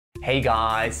Hey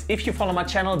guys, if you follow my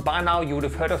channel by now you would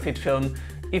have heard of HitFilm.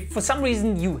 If for some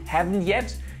reason you haven't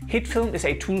yet, HitFilm is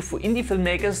a tool for indie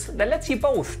filmmakers that lets you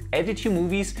both edit your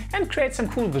movies and create some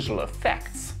cool visual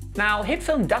effects. Now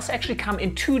HitFilm does actually come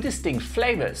in two distinct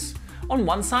flavors. On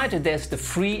one side there's the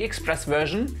free Express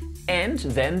version and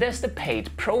then there's the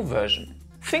paid Pro version.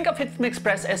 Think of HitFilm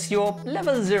Express as your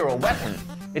level 0 weapon.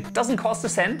 It doesn't cost a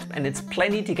cent and it's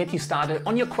plenty to get you started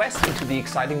on your quest into the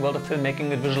exciting world of filmmaking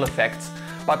with visual effects.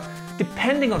 But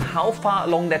depending on how far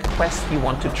along that quest you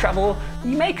want to travel,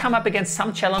 you may come up against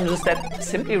some challenges that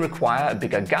simply require a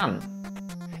bigger gun.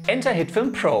 Enter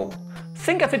HitFilm Pro.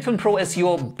 Think of HitFilm Pro as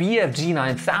your BFG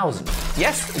 9000.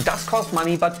 Yes, it does cost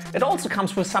money, but it also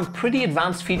comes with some pretty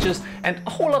advanced features and a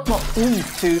whole lot more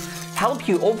oomph to help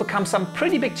you overcome some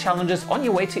pretty big challenges on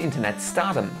your way to internet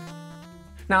stardom.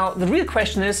 Now, the real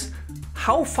question is,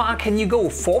 how far can you go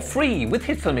for free with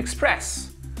HitFilm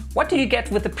Express? What do you get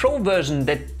with the Pro version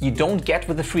that you don't get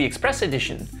with the free Express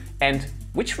edition? And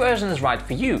which version is right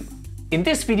for you? In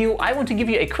this video, I want to give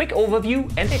you a quick overview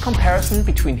and a comparison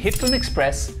between HitFilm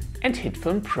Express and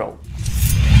HitFilm Pro.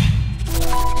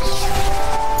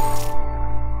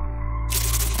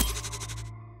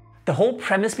 The whole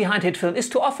premise behind HitFilm is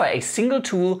to offer a single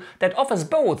tool that offers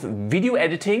both video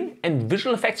editing and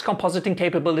visual effects compositing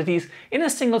capabilities in a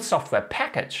single software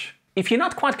package. If you're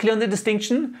not quite clear on the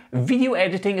distinction, video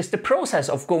editing is the process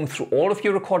of going through all of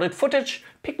your recorded footage,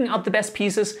 picking out the best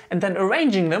pieces and then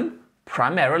arranging them,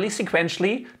 primarily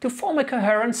sequentially, to form a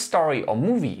coherent story or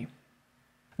movie.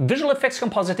 Visual effects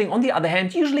compositing, on the other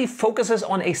hand, usually focuses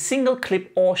on a single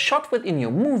clip or shot within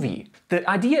your movie. The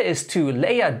idea is to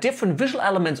layer different visual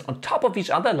elements on top of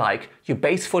each other, like your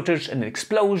base footage, an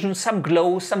explosion, some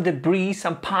glow, some debris,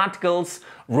 some particles,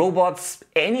 robots,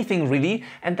 anything really,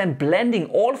 and then blending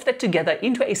all of that together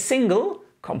into a single,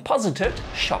 composited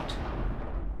shot.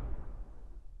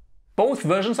 Both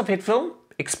versions of HitFilm,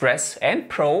 Express and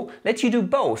Pro, let you do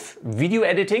both video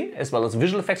editing as well as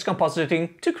visual effects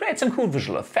compositing to create some cool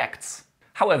visual effects.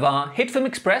 However, HitFilm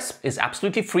Express is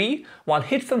absolutely free, while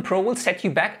HitFilm Pro will set you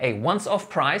back a once-off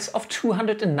price of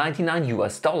 $299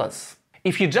 US.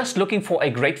 If you're just looking for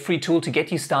a great free tool to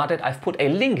get you started, I've put a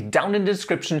link down in the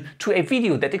description to a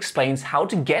video that explains how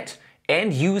to get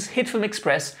and use HitFilm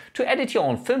Express to edit your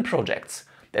own film projects.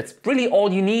 That's really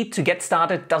all you need to get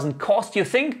started, doesn't cost you a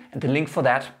thing, and the link for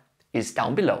that is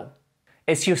down below.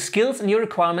 As your skills and your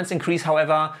requirements increase,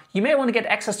 however, you may want to get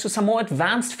access to some more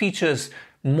advanced features,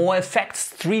 more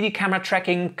effects, 3D camera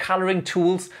tracking, coloring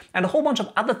tools, and a whole bunch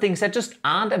of other things that just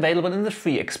aren't available in the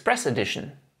free Express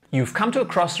edition. You've come to a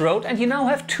crossroad and you now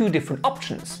have two different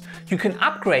options. You can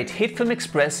upgrade HitFilm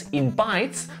Express in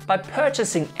bytes by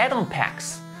purchasing add-on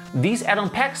packs. These add-on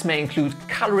packs may include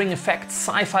coloring effects,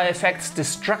 sci-fi effects,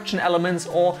 destruction elements,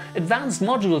 or advanced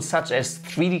modules such as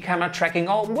 3D camera tracking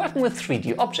or working with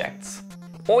 3D objects.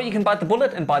 Or you can bite the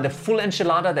bullet and buy the full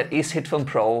enchilada that is HitFilm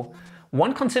Pro.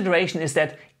 One consideration is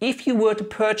that if you were to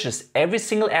purchase every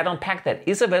single add-on pack that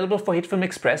is available for HitFilm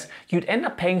Express, you'd end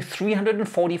up paying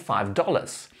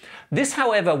 $345. This,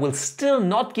 however, will still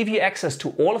not give you access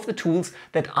to all of the tools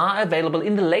that are available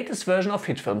in the latest version of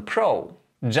HitFilm Pro.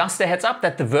 Just a heads up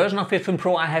that the version of HitFilm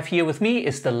Pro I have here with me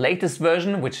is the latest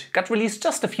version, which got released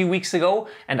just a few weeks ago,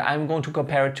 and I'm going to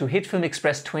compare it to HitFilm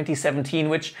Express 2017,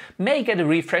 which may get a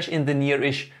refresh in the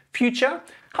near-ish future.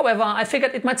 However, I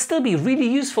figured it might still be really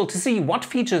useful to see what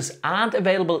features aren't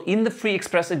available in the free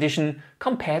Express edition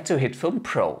compared to HitFilm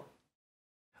Pro.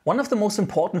 One of the most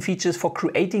important features for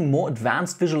creating more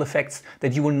advanced visual effects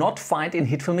that you will not find in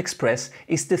HitFilm Express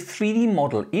is the 3D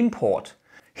model import.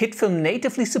 HitFilm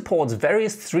natively supports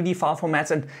various 3D file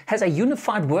formats and has a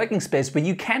unified working space where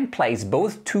you can place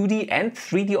both 2D and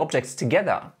 3D objects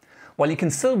together. While you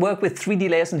can still work with 3D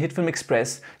layers in HitFilm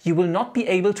Express, you will not be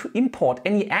able to import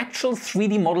any actual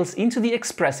 3D models into the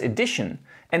Express edition,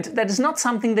 and that is not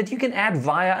something that you can add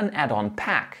via an add-on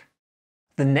pack.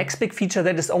 The next big feature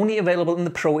that is only available in the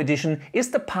Pro edition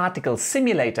is the particle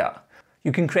simulator.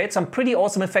 You can create some pretty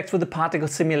awesome effects with the particle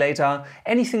simulator,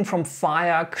 anything from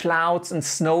fire, clouds and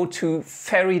snow to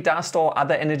fairy dust or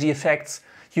other energy effects.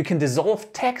 You can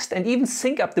dissolve text and even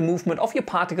sync up the movement of your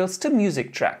particles to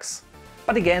music tracks.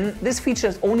 But again, this feature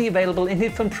is only available in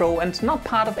HitFilm Pro and not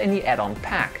part of any add-on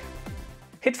pack.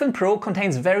 HitFilm Pro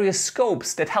contains various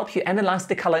scopes that help you analyze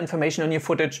the color information on your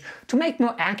footage to make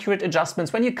more accurate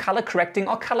adjustments when you're color correcting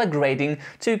or color grading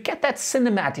to get that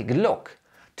cinematic look.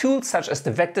 Tools such as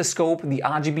the vector scope, the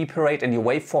RGB parade and your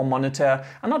waveform monitor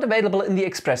are not available in the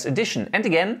Express edition and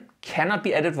again cannot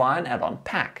be added via an add-on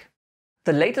pack.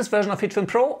 The latest version of HitFilm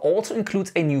Pro also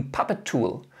includes a new puppet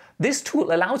tool. This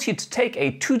tool allows you to take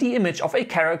a 2D image of a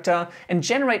character and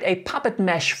generate a puppet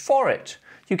mesh for it.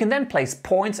 You can then place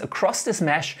points across this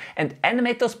mesh and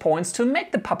animate those points to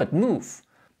make the puppet move.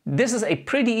 This is a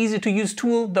pretty easy to use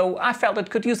tool, though I felt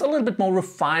it could use a little bit more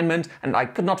refinement, and I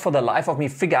could not for the life of me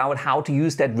figure out how to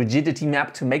use that rigidity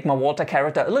map to make my water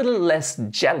character a little less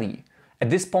jelly.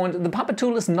 At this point, the puppet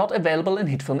tool is not available in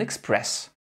HitFilm Express.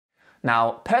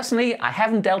 Now, personally, I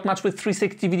haven't dealt much with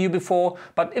 360 video before,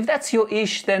 but if that's your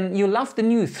ish, then you'll love the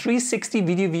new 360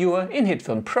 video viewer in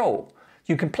HitFilm Pro.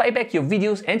 You can play back your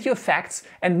videos and your effects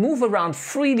and move around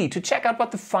freely to check out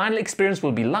what the final experience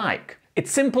will be like.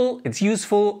 It's simple, it's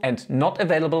useful, and not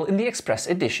available in the Express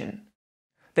edition.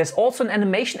 There's also an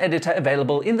animation editor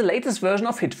available in the latest version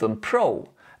of HitFilm Pro.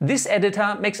 This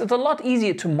editor makes it a lot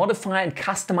easier to modify and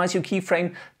customize your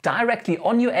keyframe directly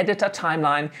on your editor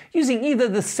timeline using either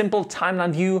the simple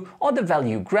timeline view or the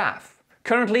value graph.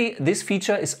 Currently, this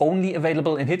feature is only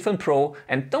available in HitFilm Pro,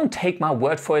 and don't take my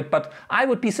word for it, but I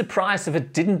would be surprised if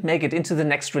it didn't make it into the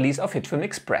next release of HitFilm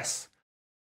Express.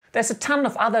 There's a ton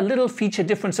of other little feature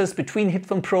differences between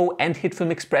HitFilm Pro and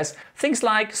HitFilm Express. Things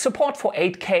like support for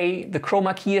 8K, the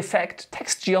chroma key effect,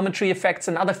 text geometry effects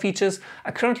and other features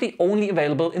are currently only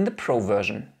available in the Pro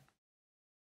version.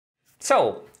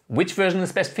 So, which version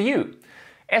is best for you?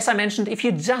 As I mentioned, if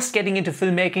you're just getting into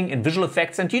filmmaking and visual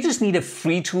effects and you just need a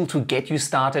free tool to get you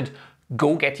started,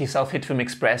 go get yourself HitFilm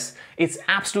Express. It's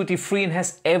absolutely free and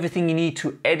has everything you need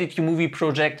to edit your movie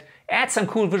project, add some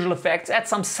cool visual effects, add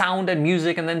some sound and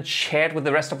music, and then share it with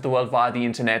the rest of the world via the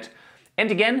internet. And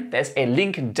again, there's a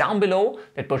link down below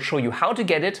that will show you how to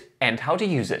get it and how to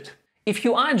use it. If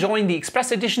you are enjoying the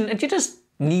Express edition and you just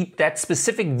need that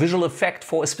specific visual effect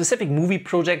for a specific movie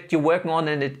project you're working on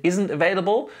and it isn't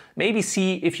available, maybe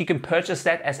see if you can purchase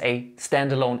that as a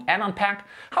standalone add-on pack.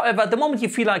 However, the moment you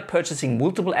feel like purchasing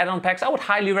multiple add-on packs, I would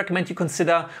highly recommend you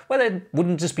consider whether it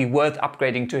wouldn't just be worth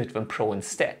upgrading to HitFilm Pro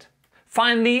instead.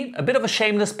 Finally, a bit of a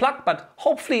shameless plug, but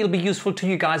hopefully it'll be useful to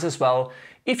you guys as well.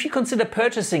 If you consider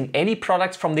purchasing any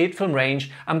products from the HitFilm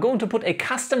range, I'm going to put a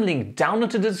custom link down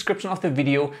into the description of the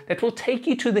video that will take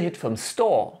you to the HitFilm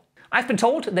store. I've been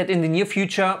told that in the near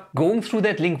future, going through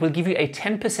that link will give you a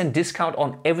 10% discount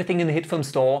on everything in the HitFilm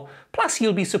store. Plus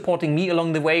you'll be supporting me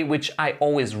along the way, which I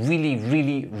always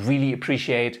really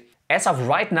appreciate. As of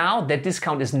right now, that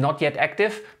discount is not yet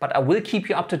active, but I will keep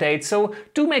you up to date, so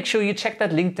do make sure you check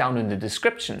that link down in the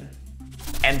description.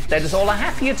 And that is all I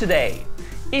have for you today.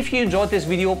 If you enjoyed this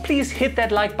video, please hit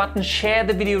that like button, share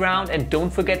the video around, and don't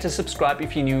forget to subscribe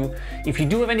if you're new. If you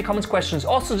do have any comments, questions,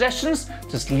 or suggestions,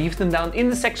 just leave them down in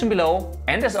the section below.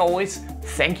 And as always,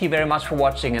 thank you very much for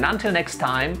watching, and until next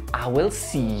time, I will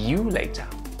see you later.